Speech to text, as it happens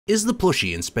Is the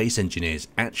plushie in Space Engineers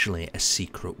actually a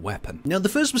secret weapon? Now, the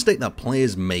first mistake that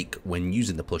players make when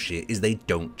using the plushie is they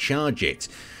don't charge it.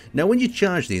 Now, when you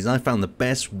charge these, I found the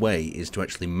best way is to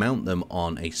actually mount them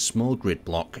on a small grid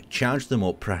block, charge them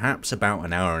up perhaps about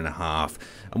an hour and a half,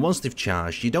 and once they've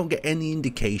charged, you don't get any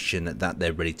indication that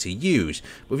they're ready to use.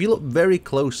 But if you look very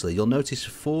closely, you'll notice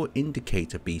 4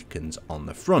 indicator beacons on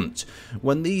the front.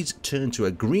 When these turn to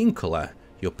a green colour,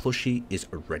 your plushie is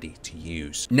ready to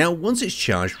use. Now, once it's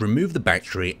charged, remove the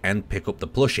battery and pick up the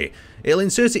plushie. It'll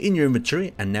insert it in your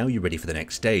inventory, and now you're ready for the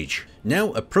next stage.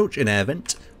 Now, approach an air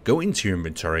vent, go into your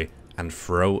inventory, and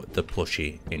throw the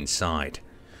plushie inside.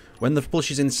 When the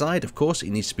plushie's inside, of course,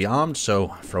 it needs to be armed,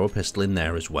 so throw a pistol in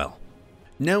there as well.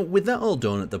 Now, with that all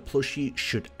done, the plushie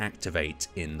should activate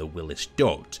in the Willis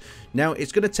duct. Now,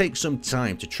 it's going to take some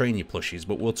time to train your plushies,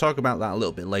 but we'll talk about that a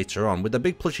little bit later on. With the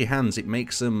big plushie hands, it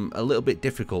makes them a little bit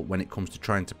difficult when it comes to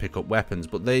trying to pick up weapons,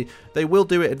 but they will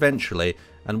do it eventually,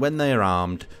 and when they are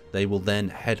armed, they will then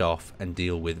head off and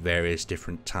deal with various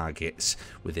different targets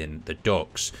within the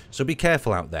ducts. So be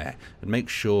careful out there, and make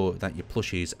sure that your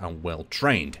plushies are well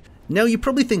trained. Now, you're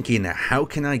probably thinking, how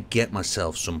can I get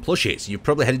myself some plushies? You've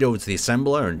probably headed over to the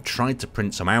assembler and tried to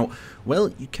print some out.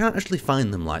 Well, you can't actually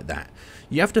find them like that.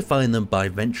 You have to find them by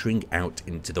venturing out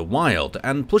into the wild,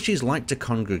 and plushies like to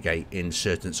congregate in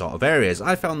certain sort of areas.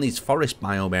 I found these forest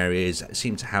biome areas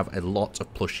seem to have a lot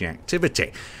of plushie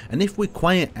activity, and if we're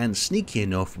quiet and sneaky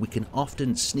enough, we can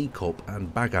often sneak up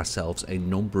and bag ourselves a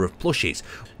number of plushies.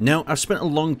 Now, I've spent a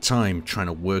long time trying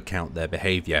to work out their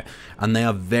behaviour, and they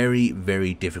are very,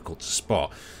 very difficult to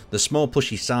spot. The small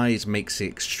plushie size makes it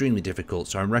extremely difficult,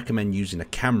 so I recommend using a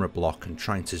camera block and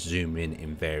trying to zoom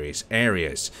in various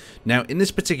areas. Now, in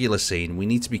this particular scene, we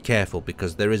need to be careful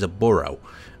because there is a burrow,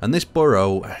 and this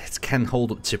burrow can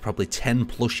hold up to probably 10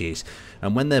 plushies,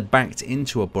 and when they're backed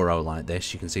into a burrow like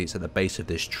this, you can see it's at the base of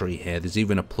this tree here. There's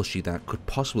even a plushie that could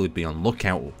possibly be on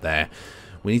lookout up there.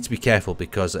 We need to be careful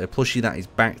because a plushie that is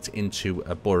backed into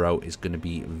a burrow is going to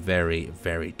be very,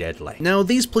 very deadly. Now,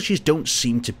 these plushies don't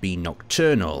seem to be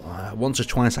nocturnal. Once or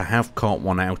twice I have caught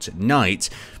one out at night,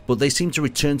 but they seem to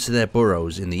return to their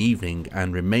burrows in the evening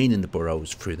and remain in the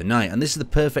burrows through the night, and this is the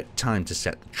perfect time to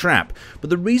set the trap.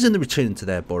 But the reason they're returning to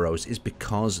their burrows is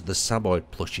because the Saboid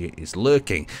plushie is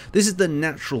lurking. This is the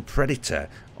natural predator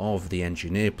of the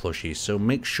engineer plushies, so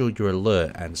make sure you're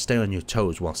alert and stay on your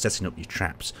toes while setting up your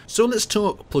traps. So let's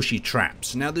talk plushie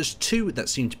traps. Now, there's 2 that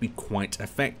seem to be quite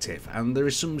effective, and there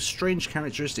is some strange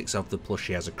characteristics of the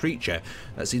plushie as a creature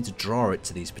that seem to draw it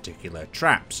to these particular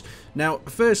traps. Now,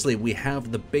 firstly, we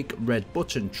have the big red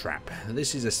button trap.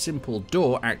 This is a simple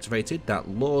door activated that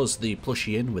lures the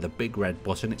plushie in with a big red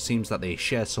button. It seems that they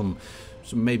share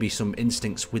maybe some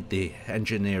instincts with the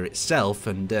engineer itself,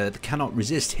 and they cannot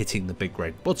resist hitting the big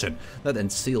red button. That then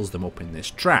seals them up in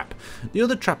this trap. The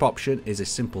other trap option is a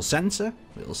simple sensor.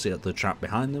 It'll seal the trap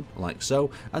behind them like so,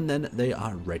 and then they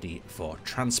are ready for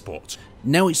transport.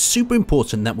 Now, it's super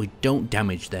important that we don't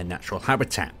damage their natural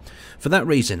habitat. For that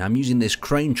reason, I'm using this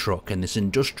crane truck and this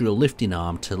industrial lifting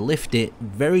arm to lift it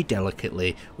very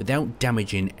delicately without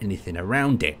damaging anything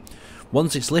around it.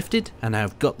 Once it's lifted and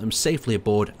I've got them safely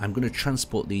aboard, I'm going to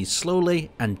transport these slowly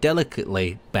and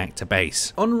delicately back to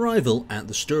base. On arrival at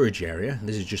the storage area,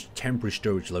 this is just a temporary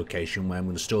storage location where I'm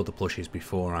going to store the plushies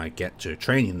before I get to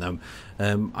training them.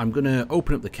 I'm going to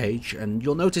open up the cage, and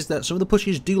you'll notice that some of the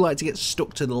plushies do like to get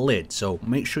stuck to the lid, so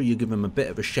make sure you give them a bit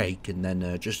of a shake and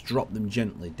then just drop them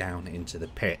gently down into the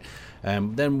pit.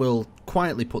 Then we'll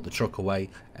quietly put the truck away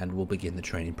and we'll begin the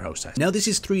training process. Now, this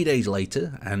is 3 days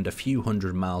later and a few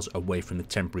hundred miles away from the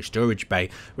temporary storage bay.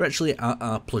 We're actually at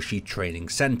our plushie training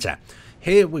center.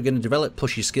 Here we're going to develop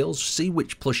plushie skills, see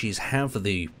which plushies have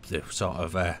the sort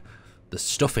of the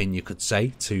stuffing, you could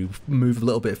say, to move a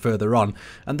little bit further on.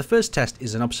 And the first test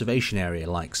is an observation area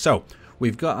like so.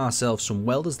 We've got ourselves some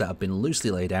welders that have been loosely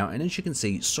laid out, and as you can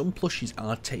see, some plushies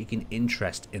are taking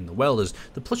interest in the welders.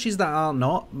 The plushies that are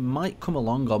not might come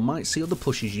along or might see other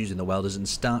plushies using the welders and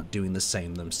start doing the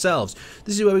same themselves.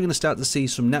 This is where we're going to start to see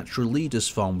some natural leaders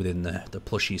form within the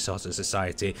plushie sort of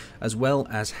society, as well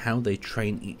as how they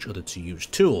train each other to use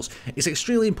tools. It's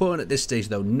extremely important at this stage,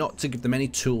 though, not to give them any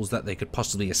tools that they could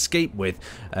possibly escape with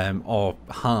or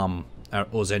harm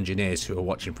us engineers who are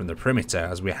watching from the perimeter,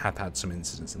 as we have had some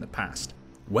incidents in the past.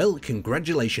 Well,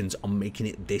 congratulations on making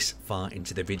it this far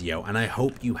into the video, and I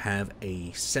hope you have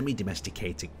a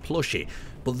semi-domesticated plushie.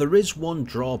 But there is one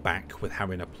drawback with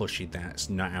having a plushie that's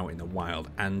not out in the wild,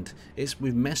 and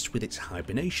we've messed with its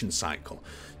hibernation cycle.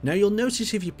 Now, you'll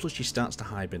notice if your plushie starts to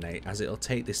hibernate, as it'll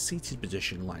take this seated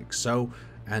position like so,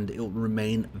 and it will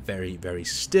remain very, very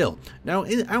still. Now,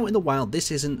 out in the wild,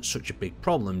 this isn't such a big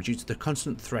problem. Due to the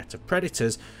constant threat of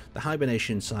predators, the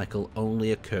hibernation cycle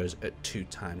only occurs at 2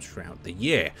 times throughout the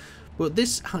year. But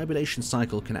this hibernation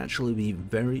cycle can actually be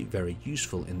very, very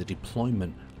useful in the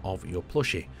deployment of your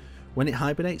plushie. When it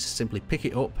hibernates, simply pick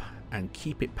it up and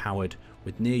keep it powered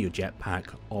with near your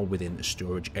jetpack or within a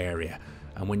storage area.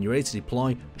 And when you're ready to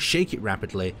deploy, shake it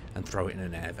rapidly and throw it in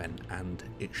an air vent, and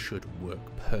it should work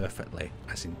perfectly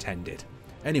as intended.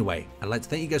 Anyway, I'd like to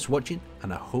thank you guys for watching,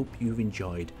 and I hope you've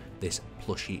enjoyed this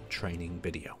plushie training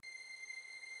video.